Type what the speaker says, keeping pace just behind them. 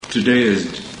Today is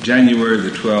January the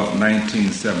 12th,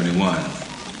 1971.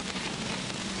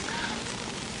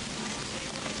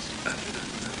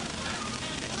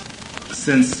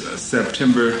 Since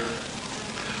September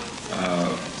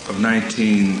of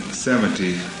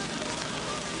 1970,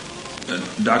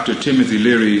 Dr. Timothy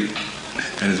Leary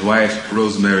and his wife,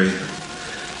 Rosemary,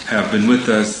 have been with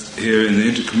us here in the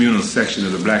intercommunal section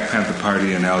of the Black Panther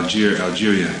Party in Algeria.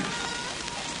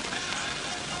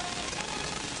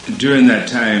 During that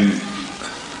time,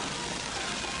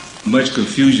 much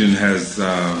confusion has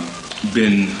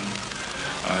been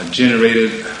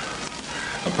generated,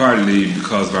 partly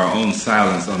because of our own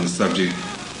silence on the subject,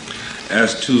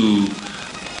 as to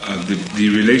the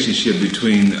relationship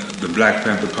between the Black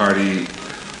Panther Party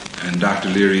and Dr.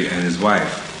 Leary and his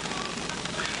wife.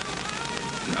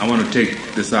 I want to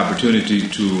take this opportunity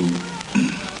to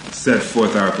set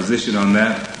forth our position on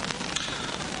that,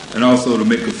 and also to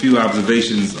make a few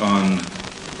observations on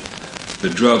the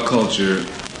drug culture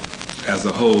as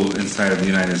a whole inside of the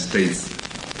United States,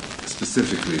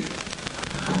 specifically,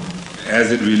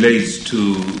 as it relates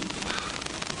to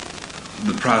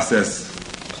the process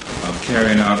of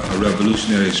carrying out a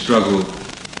revolutionary struggle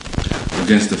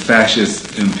against the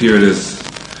fascist, imperialist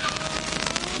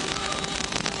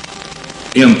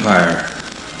empire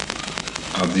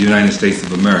of the United States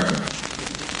of America.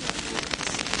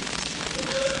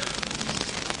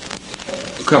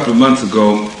 A couple of months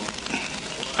ago,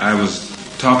 I was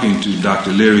talking to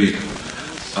Dr. Leary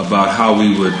about how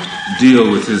we would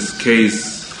deal with his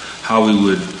case, how we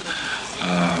would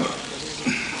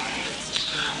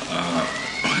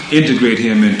integrate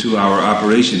him into our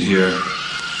operation here,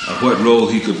 what role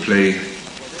he could play,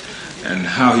 and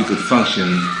how he could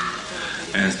function,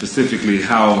 and specifically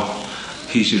how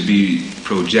he should be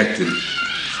projected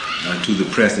to the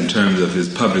press in terms of his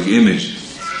public image.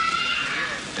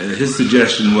 His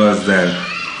suggestion was that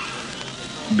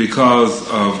because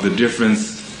of the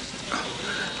difference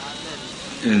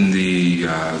in the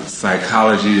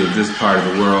psychology of this part of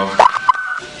the world,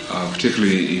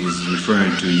 particularly he was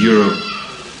referring to Europe,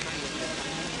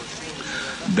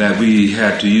 that we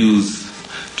had to use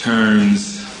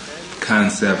terms,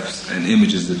 concepts, and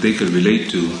images that they could relate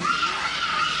to.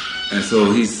 And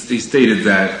so he stated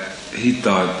that he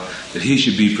thought that he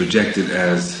should be projected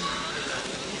as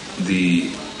the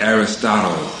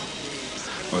Aristotle,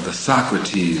 or the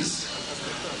Socrates,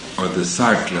 or the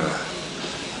Sartre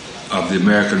of the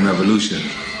American Revolution.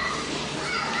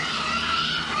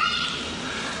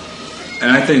 And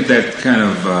I think that kind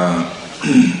of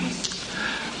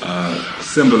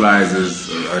symbolizes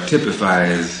or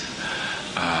typifies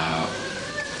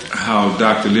how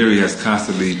Dr. Leary has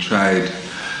constantly tried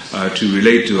to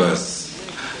relate to us,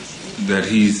 that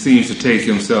he seems to take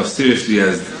himself seriously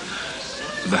as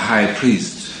the high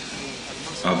priest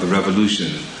of the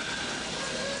revolution,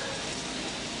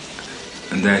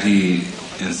 and that he,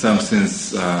 in some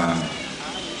sense,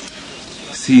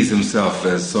 sees himself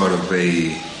as sort of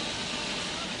a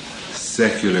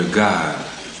secular god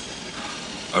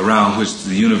around which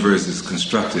the universe is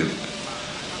constructed,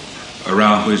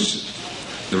 around which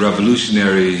the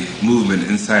revolutionary movement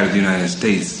inside of the United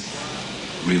States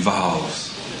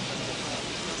revolves.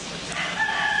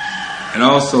 And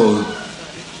also,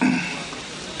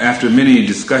 after many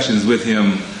discussions with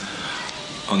him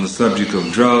on the subject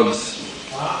of drugs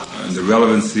and the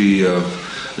relevancy of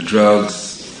the drugs,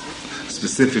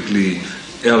 specifically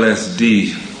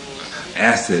LSD,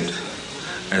 acid,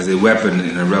 as a weapon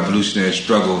in a revolutionary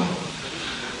struggle,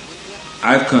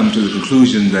 I've come to the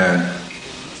conclusion that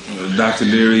Dr.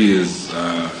 Leary is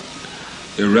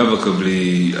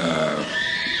irrevocably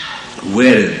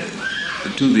wedded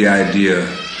to the idea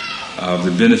of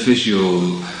the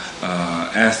beneficial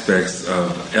aspects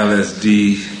of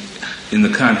LSD in the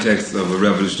context of a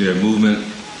revolutionary movement,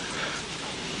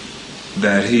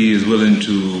 that he is willing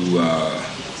to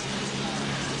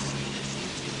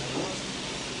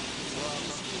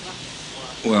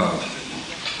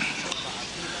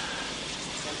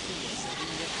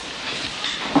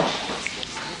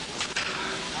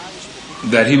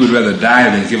that he would rather die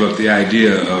than give up the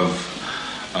idea of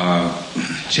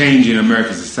changing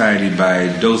American society by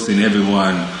dosing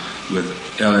everyone with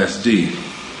LSD.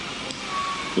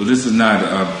 Well, this is not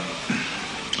a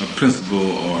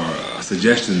principle or a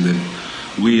suggestion that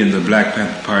we in the Black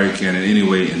Panther Party can in any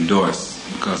way endorse,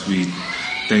 because we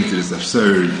think that it's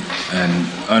absurd and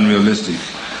unrealistic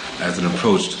as an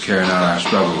approach to carrying out our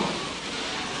struggle.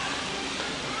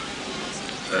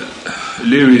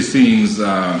 Leary seems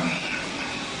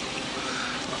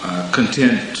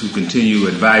content to continue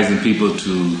advising people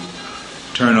to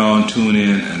turn on, tune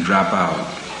in, and drop out.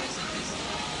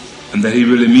 and that he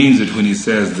really means it when he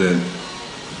says that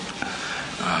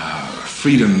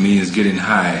freedom means getting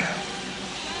high.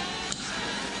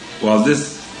 While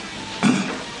this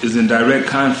is in direct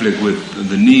conflict with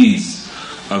the needs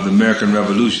of the American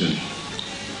Revolution,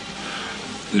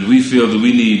 that we feel that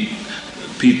we need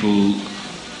people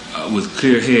with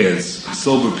clear heads,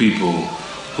 sober people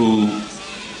who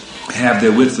have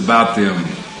their wits about them,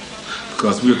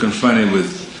 because we're confronted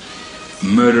with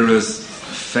murderous,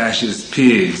 fascist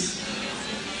pigs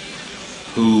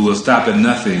who will stop at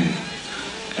nothing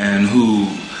and who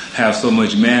have so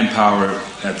much manpower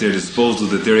at their disposal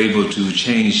that they're able to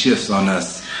change shifts on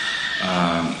us.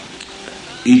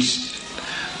 Each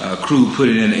crew put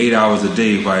it in 8 hours a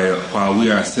day while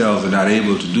we ourselves are not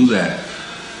able to do that.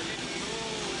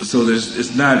 So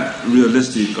it's not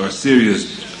realistic or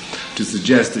serious to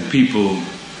suggest that people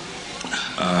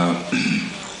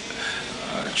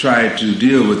try to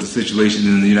deal with the situation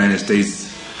in the United States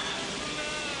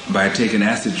by taking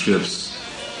acid trips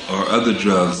or other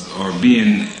drugs or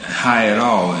being high at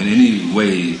all in any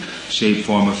way, shape,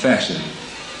 form, or fashion.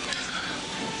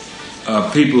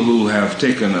 People who have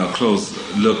taken a close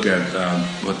look at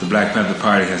what the Black Panther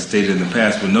Party has stated in the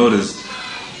past will notice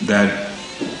that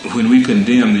when we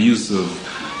condemn the use of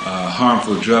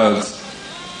harmful drugs,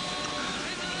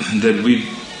 that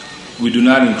we do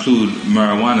not include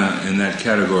marijuana in that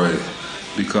category,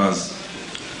 because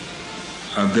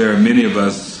there are many of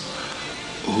us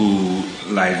who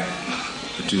like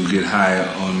to get high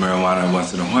on marijuana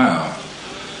once in a while.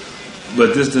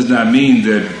 But this does not mean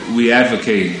that we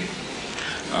advocate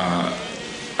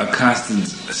a constant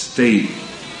state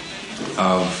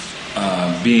of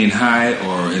being high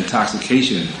or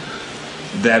intoxication.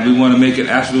 That we want to make it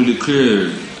absolutely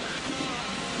clear,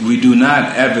 we do not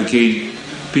advocate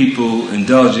people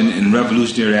indulging in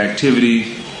revolutionary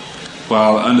activity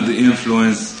while under the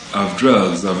influence of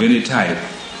drugs of any type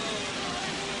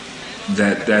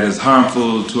that is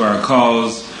harmful to our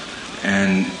cause,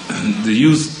 and the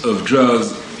use of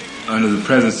drugs under the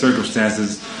present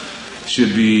circumstances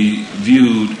should be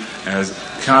viewed as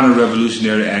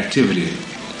counter-revolutionary activity.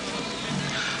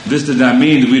 This does not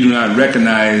mean that we do not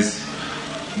recognize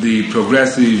the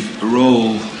progressive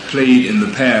role played in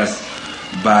the past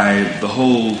by the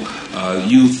whole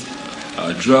youth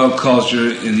drug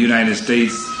culture in the United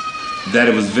States, that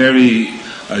it was very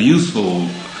useful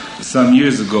some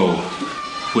years ago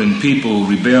when people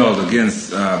rebelled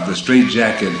against the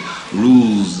straitjacket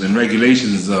rules and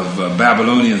regulations of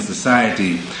Babylonian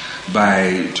society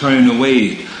by turning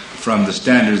away from the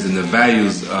standards and the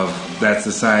values of that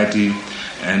society,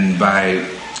 and by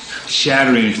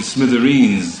shattering to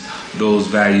smithereens those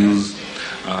values,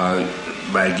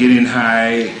 by getting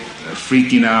high,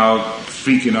 freaking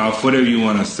off, whatever you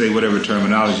want to say, whatever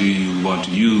terminology you want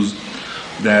to use,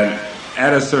 that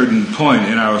at a certain point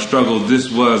in our struggle, this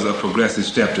was a progressive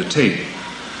step to take.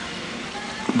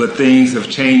 But things have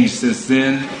changed since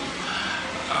then.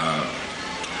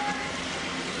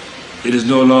 It is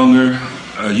no longer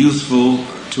useful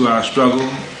to our struggle,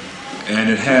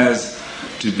 and it has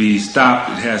to be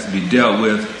stopped, it has to be dealt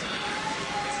with,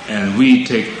 and we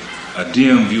take a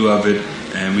dim view of it,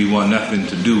 and we want nothing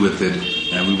to do with it,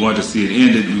 and we want to see it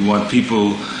ended. We want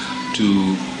people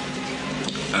to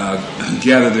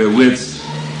gather their wits,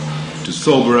 to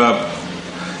sober up,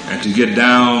 and to get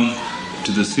down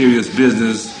to the serious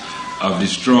business of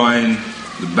destroying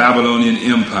the Babylonian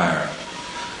Empire.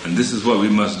 And this is what we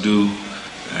must do,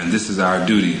 and this is our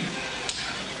duty.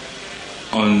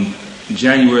 On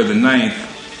January the 9th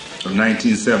of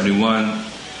 1971,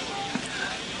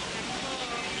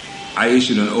 I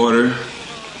issued an order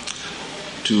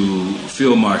to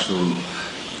Field Marshal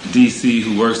D.C.,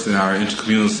 who works in our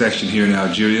intercommunal section here in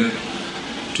Algeria,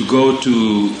 to go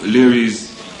to Leary's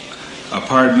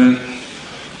apartment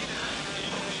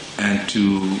and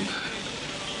to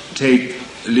take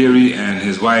Leary and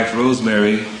his wife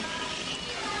Rosemary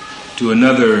to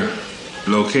another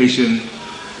location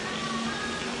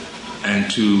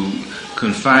and to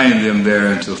confine them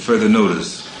there until further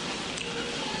notice.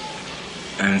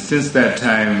 And since that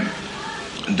time,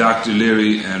 Dr.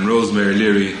 Leary and Rosemary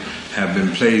Leary have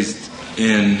been placed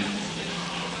in,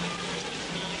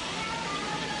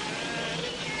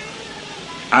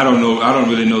 I don't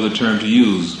really know the term to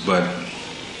use, but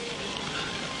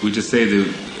we just say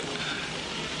that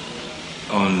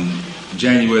on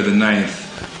January the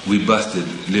 9th, we busted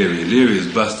Leary. Leary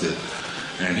is busted.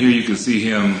 And here you can see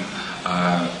him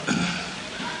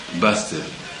busted,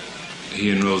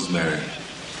 he and Rosemary.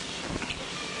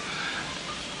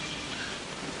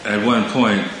 At one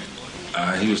point,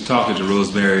 he was talking to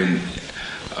Rosemary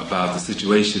about the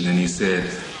situation, and he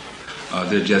said,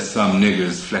 they're just some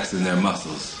niggers flexing their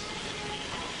muscles.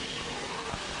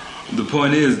 The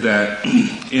point is that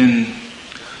in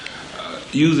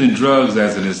using drugs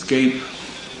as an escape,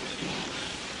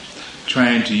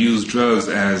 trying to use drugs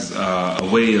as a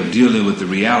way of dealing with the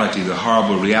reality, the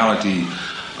horrible reality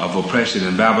of oppression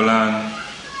in Babylon,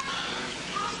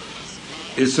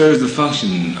 it serves the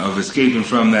function of escaping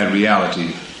from that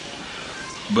reality,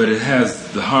 but it has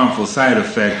the harmful side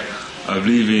effect of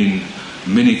leaving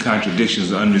many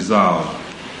contradictions unresolved.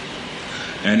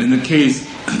 And in the case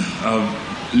of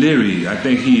Leary, I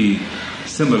think he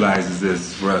symbolizes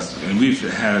this for us, and we've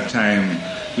had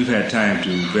time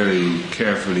to very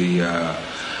carefully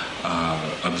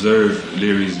observe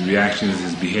Leary's reactions,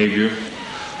 his behavior,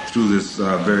 through this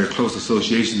very close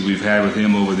association we've had with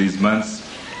him over these months.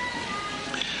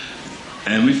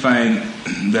 And we find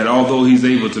that although he's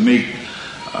able to make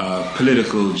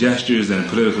political gestures and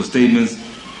political statements,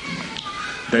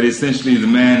 that essentially the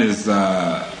man is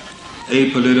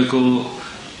apolitical,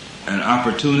 an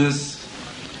opportunist,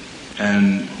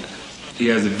 and he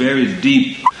has a very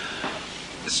deep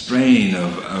strain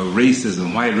of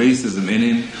racism, white racism in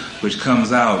him, which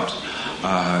comes out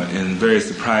in very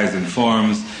surprising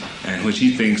forms and which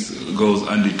he thinks goes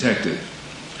undetected.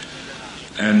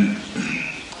 And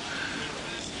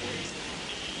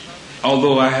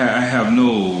although I have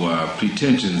no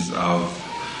pretensions of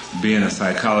being a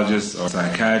psychologist or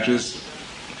psychiatrist,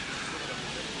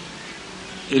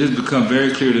 it has become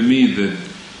very clear to me that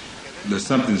there's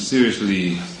something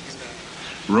seriously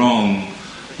wrong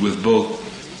with both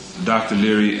Dr.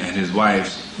 Leary and his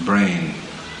wife's brain.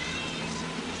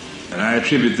 And I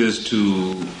attribute this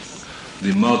to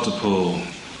the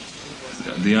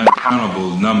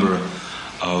uncountable number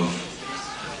of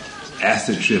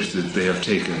acid trips that they have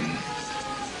taken.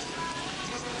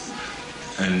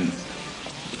 And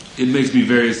it makes me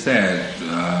very sad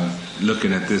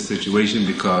looking at this situation,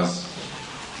 because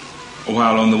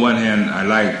while on the one hand I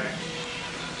like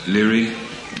Leary,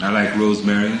 I like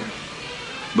Rosemary,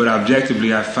 but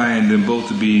objectively I find them both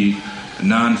to be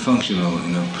non-functional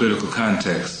in a political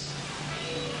context,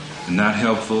 not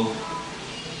helpful,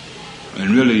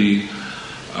 and really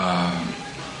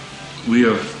we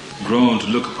have grown to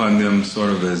look upon them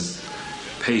sort of as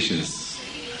patients,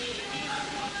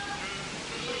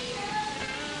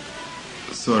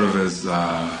 sort of as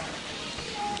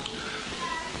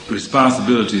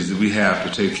responsibilities that we have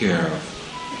to take care of.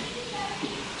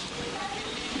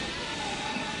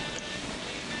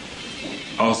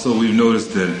 Also, we've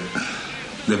noticed that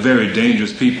they're very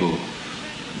dangerous people,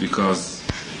 because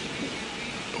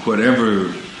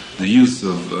whatever the use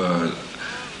of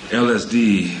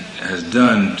LSD has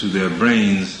done to their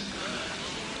brains,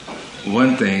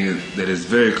 one thing that is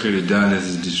very clearly done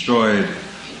is destroyed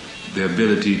their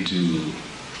ability to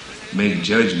make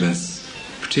judgments,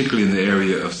 particularly in the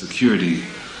area of security,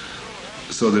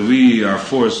 so that we are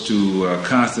forced to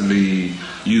constantly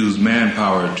use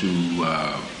manpower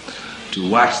to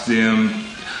watch them.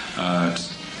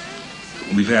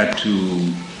 We've had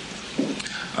to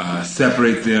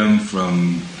separate them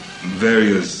from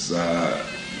various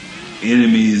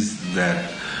enemies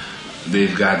that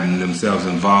they've gotten themselves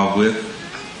involved with.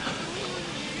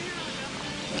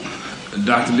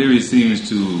 Dr. Leary seems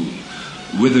to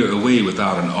wither away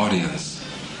without an audience.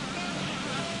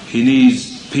 He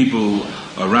needs people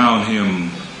around him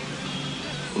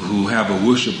who have a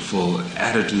worshipful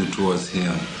attitude towards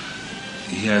him.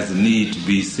 He has the need to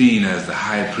be seen as the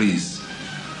high priest,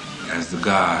 as the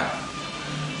God.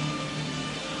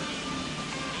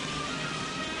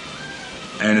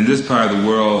 And in this part of the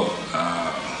world,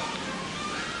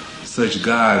 such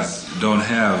gods don't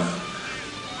have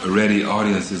ready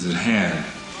audiences at hand.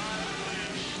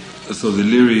 So the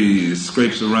Leary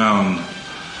scrapes around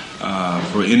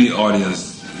for any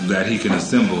audience that he can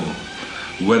assemble,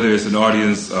 whether it's an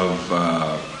audience of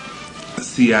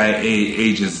CIA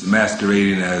agents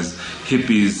masquerading as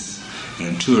hippies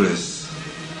and tourists,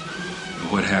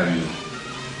 what have you.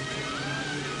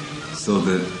 So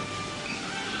that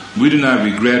we do not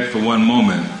regret for one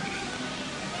moment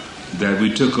that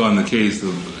we took on the case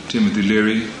of Timothy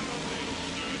Leary.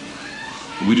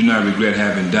 We do not regret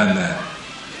having done that.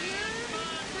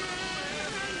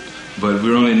 But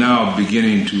we're only now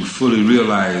beginning to fully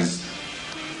realize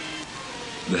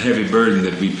the heavy burden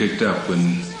that we picked up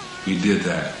when we did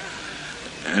that.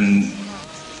 And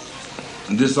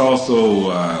this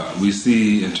also we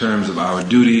see in terms of our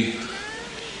duty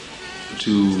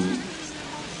to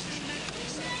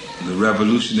the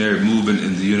revolutionary movement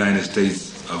in the United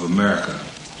States of America,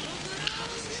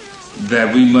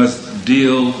 that we must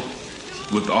deal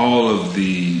with all of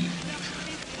the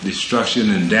destruction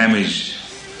and damage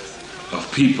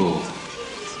of people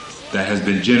that has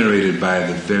been generated by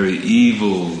the very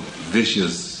evil,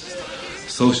 vicious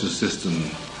social system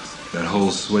that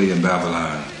holds sway in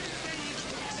Babylon.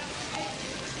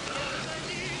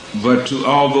 But to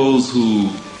all those who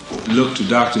look to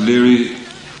Dr. Leary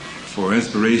for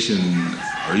inspiration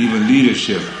or even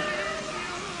leadership,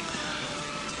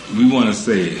 we want to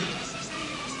say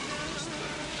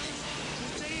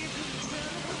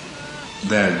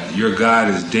that your God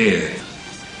is dead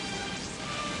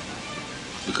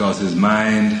because his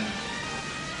mind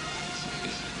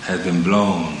has been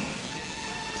blown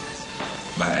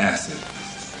by acid.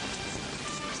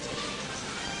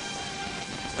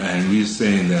 And we're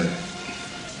saying that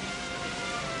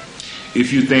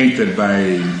if you think that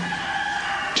by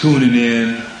tuning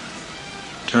in,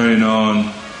 turning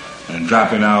on, and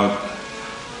dropping out,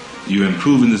 you're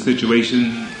improving the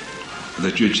situation,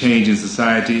 that you're changing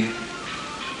society,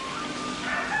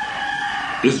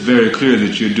 it's very clear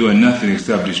that you're doing nothing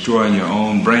except destroying your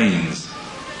own brains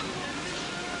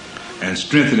and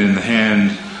strengthening the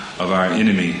hand of our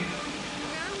enemy.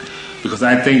 Because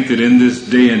I think that in this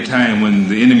day and time when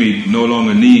the enemy no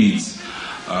longer needs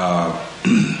our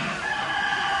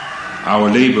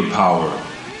labor power,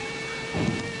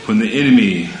 when the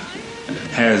enemy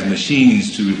has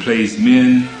machines to replace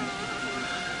men,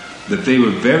 that they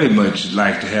would very much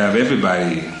like to have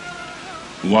everybody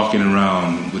walking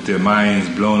around with their minds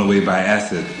blown away by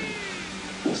acid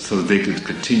so that they could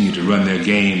continue to run their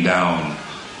game down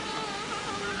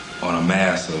on a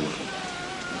mass of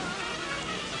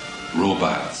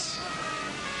robots.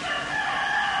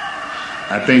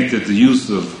 I think that the use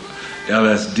of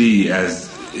LSD as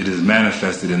it is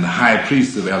manifested in the high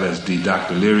priest of LSD,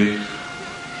 Dr. Leary,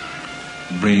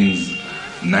 brings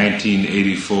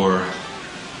 1984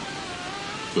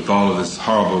 with all of its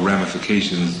horrible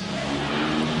ramifications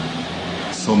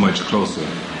so much closer.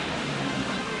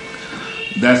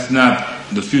 That's not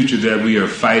the future that we are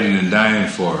fighting and dying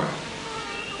for.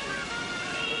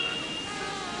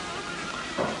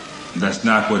 That's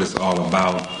not what it's all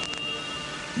about.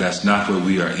 That's not what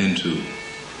we are into.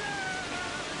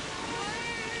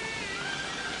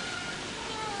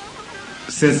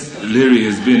 Since Leary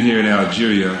has been here in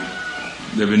Algeria,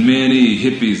 there have been many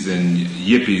hippies and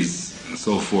yippies and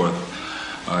so forth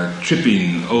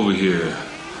tripping over here,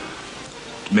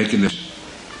 making them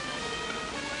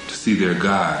to see their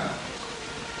God.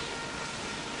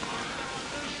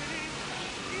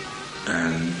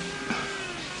 And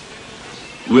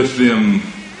with them,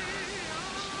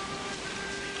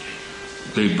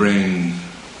 they bring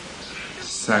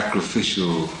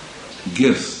sacrificial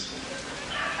gifts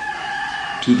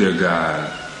to their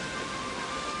God.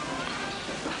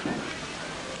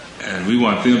 And we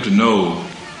want them to know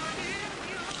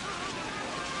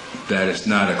that it's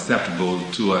not acceptable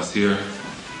to us here.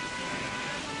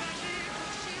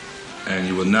 And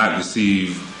you will not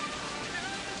receive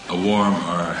a warm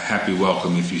or happy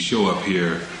welcome if you show up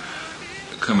here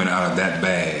coming out of that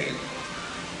bag.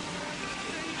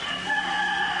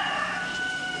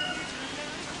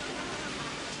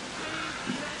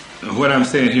 What I'm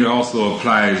saying here also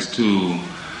applies to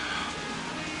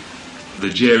the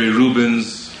Jerry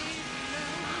Rubins,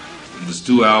 the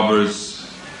Stu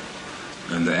Alberts,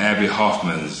 and the Abby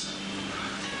Hoffmans,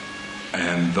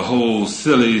 and the whole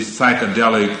silly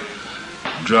psychedelic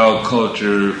drug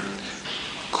culture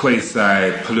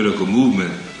quasi-political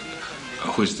movement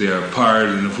of which they are a part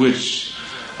and of which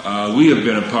we have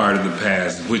been a part in the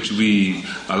past, which we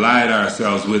allied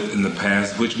ourselves with in the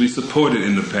past, which we supported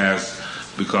in the past,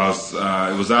 because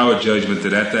it was our judgment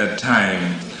that at that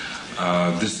time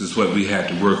this is what we had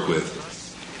to work with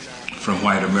from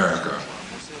white America.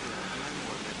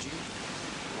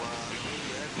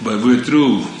 But we're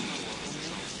through.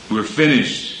 We're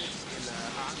finished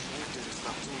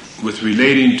with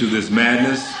relating to this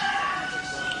madness.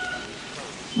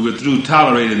 We're through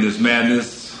tolerating this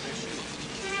madness.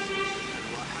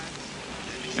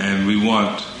 And we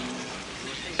want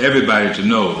everybody to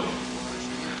know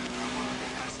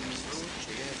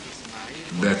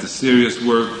that the serious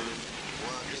work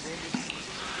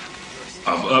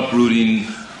of uprooting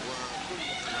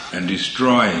and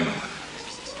destroying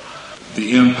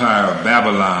the empire of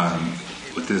Babylon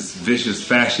with this vicious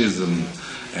fascism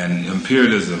and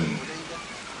imperialism,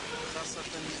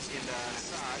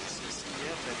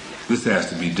 this has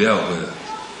to be dealt with.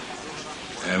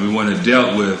 And we want it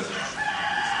dealt with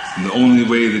in the only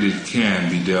way that it can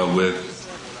be dealt with,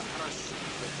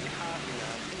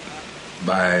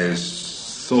 by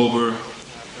sober,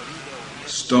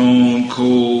 stone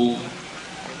cold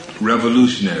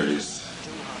revolutionaries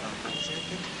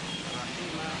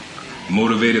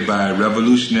motivated by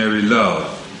revolutionary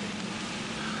love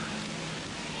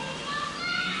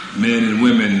men and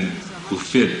women who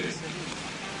fit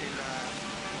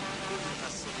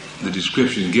the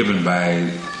description given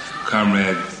by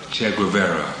Comrade Che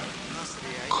Guevara.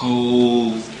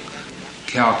 Cold,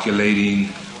 calculating,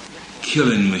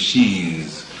 killing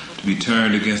machines to be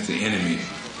turned against the enemy.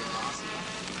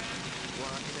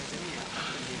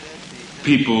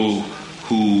 People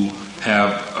who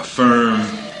have a firm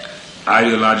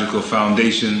ideological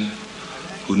foundation,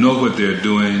 who know what they're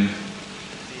doing,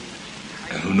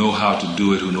 and who know how to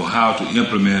do it, who know how to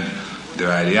implement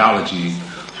their ideology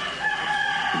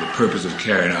for the purpose of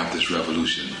carrying out this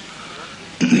revolution.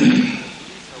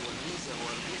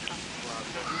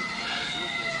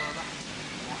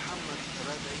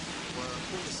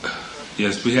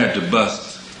 Yes, we had to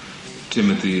bust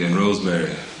Timothy and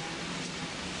Rosemary.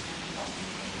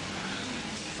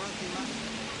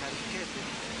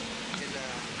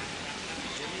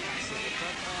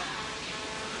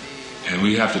 And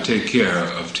we have to take care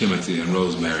of Timothy and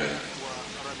Rosemary.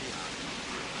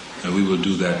 And we will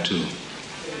do that too.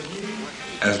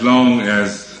 As long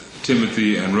as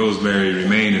Timothy and Rosemary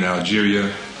remain in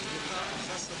Algeria,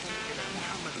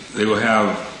 they will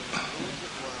have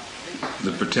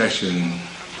the protection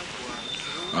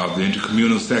of the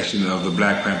intercommunal section of the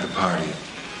Black Panther Party.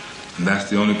 And that's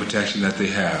the only protection that they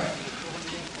have.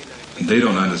 And they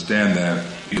don't understand that.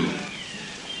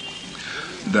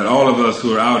 That all of us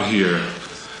who are out here,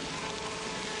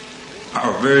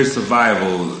 our very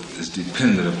survival is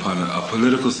dependent upon a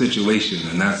political situation,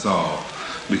 and that's all.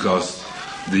 Because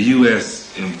the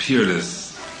U.S.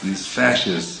 imperialists, these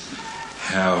fascists,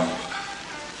 have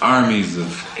armies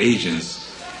of agents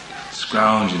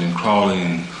scrounging and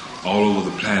crawling all over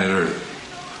the planet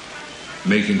Earth,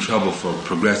 making trouble for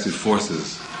progressive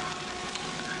forces.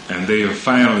 And they have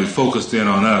finally focused in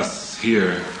on us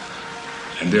here,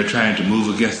 and they're trying to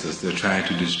move against us. They're trying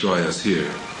to destroy us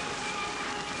here.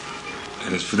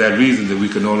 And it's for that reason that we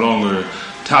can no longer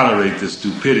tolerate the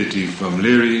stupidity from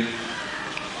Leary.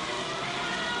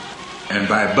 And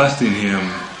by busting him,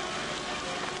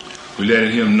 we're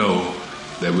letting him know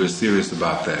that we're serious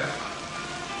about that.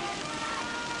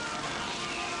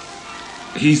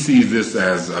 He sees this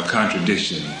as a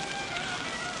contradiction.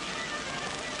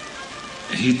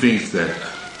 He thinks that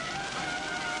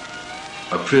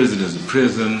a prison is a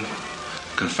prison,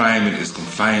 confinement is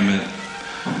confinement.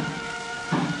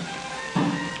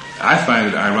 I find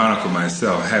it ironical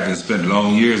myself, having spent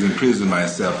long years in prison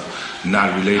myself,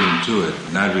 not relating to it,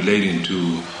 not relating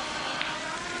to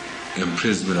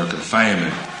imprisonment or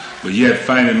confinement, but yet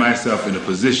finding myself in a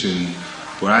position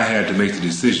where I had to make the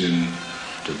decision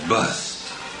to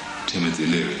bust Timothy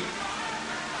Leary.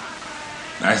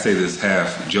 I say this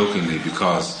half jokingly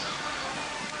because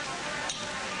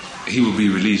he will be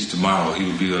released tomorrow. He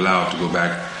will be allowed to go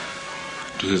back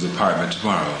to his apartment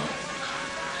tomorrow.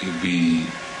 He'll be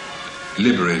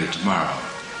liberated tomorrow.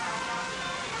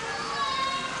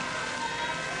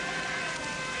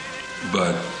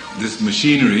 But this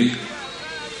machinery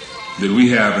that we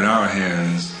have in our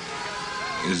hands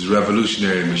is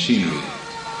revolutionary machinery.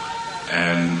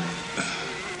 And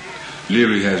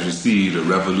Leary has received a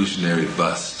revolutionary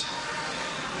bust.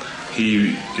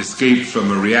 He escaped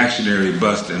from a reactionary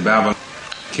bust in Babylon,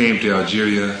 came to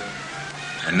Algeria,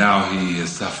 and now he has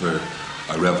suffered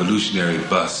a revolutionary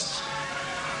bust.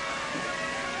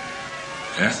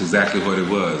 And that's exactly what it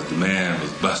was. The man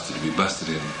was busted. We busted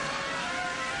him.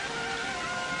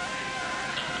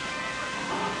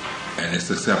 And it's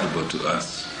acceptable to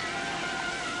us.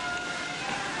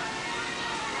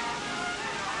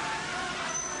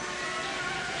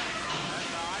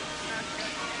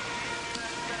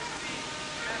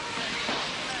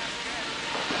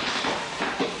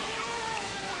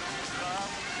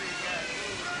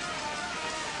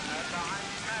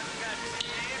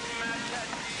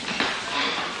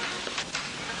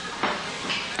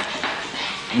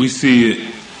 We see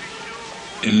it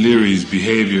in Leary's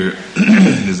behavior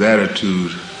and his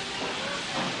attitude,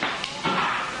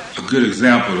 a good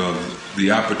example of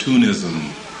the opportunism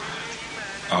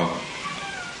of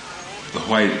the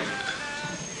white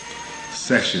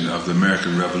section of the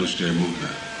American Revolutionary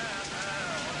Movement.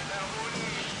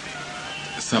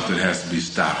 Something has to be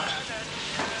stopped.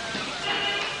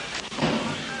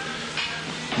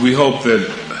 We hope that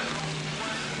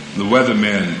the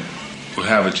weathermen will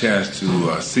have a chance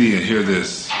to see and hear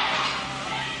this.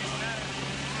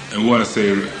 And we want to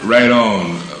say, right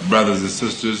on, brothers and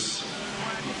sisters,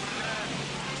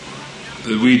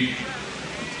 that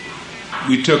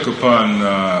we took upon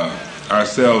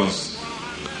ourselves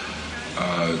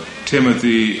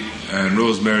Timothy and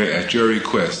Rosemary at your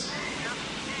request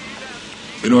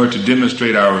in order to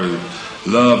demonstrate our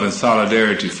love and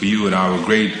solidarity for you in our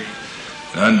great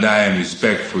an undying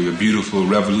respect for your beautiful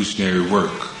revolutionary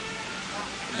work.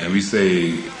 And we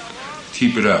say,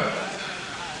 keep it up.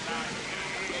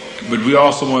 But we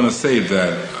also want to say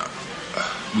that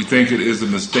we think it is a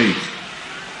mistake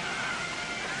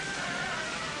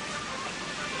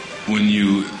when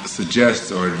you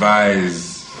suggest or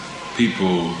advise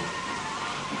people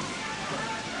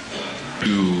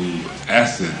to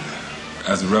acid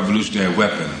as a revolutionary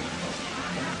weapon.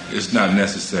 It's not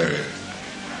necessary.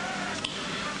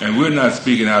 And we're not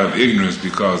speaking out of ignorance,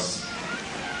 because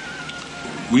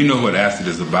we know what acid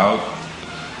is about.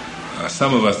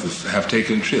 Some of us have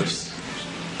taken trips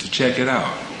to check it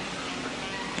out,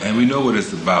 and we know what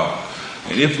it's about.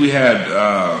 And if we had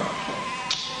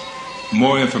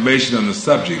more information on the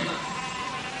subject,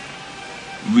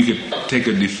 we could take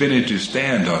a definitive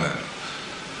stand on it.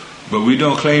 But we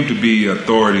don't claim to be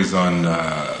authorities on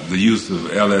the use of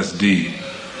LSD.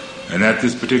 And at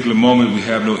this particular moment, we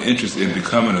have no interest in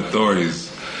becoming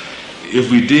authorities. If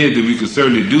we did, then we could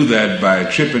certainly do that by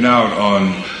tripping out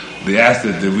on the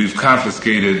acid that we've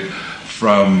confiscated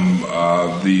from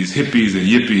these hippies and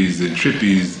yippies and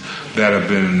trippies that have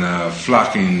been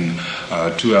flocking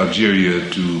to Algeria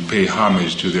to pay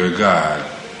homage to their god,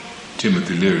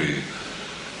 Timothy Leary.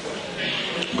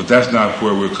 But that's not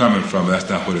where we're coming from. That's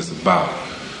not what it's about.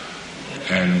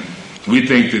 And we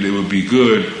think that it would be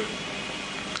good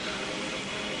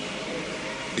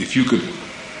if you could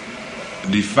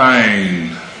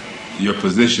define your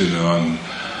position on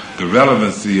the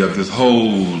relevancy of this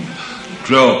whole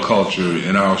drug culture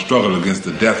in our struggle against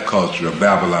the death culture of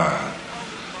Babylon.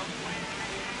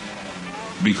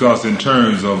 Because in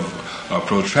terms of a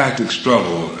protracted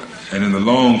struggle and in the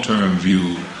long-term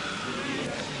view,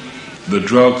 the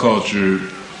drug culture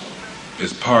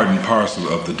is part and parcel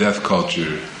of the death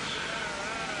culture,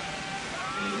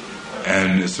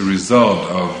 and it's a result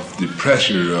of the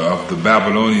pressure of the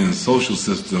Babylonian social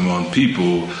system on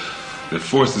people that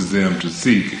forces them to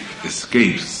seek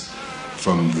escapes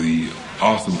from the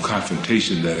awesome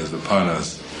confrontation that is upon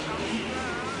us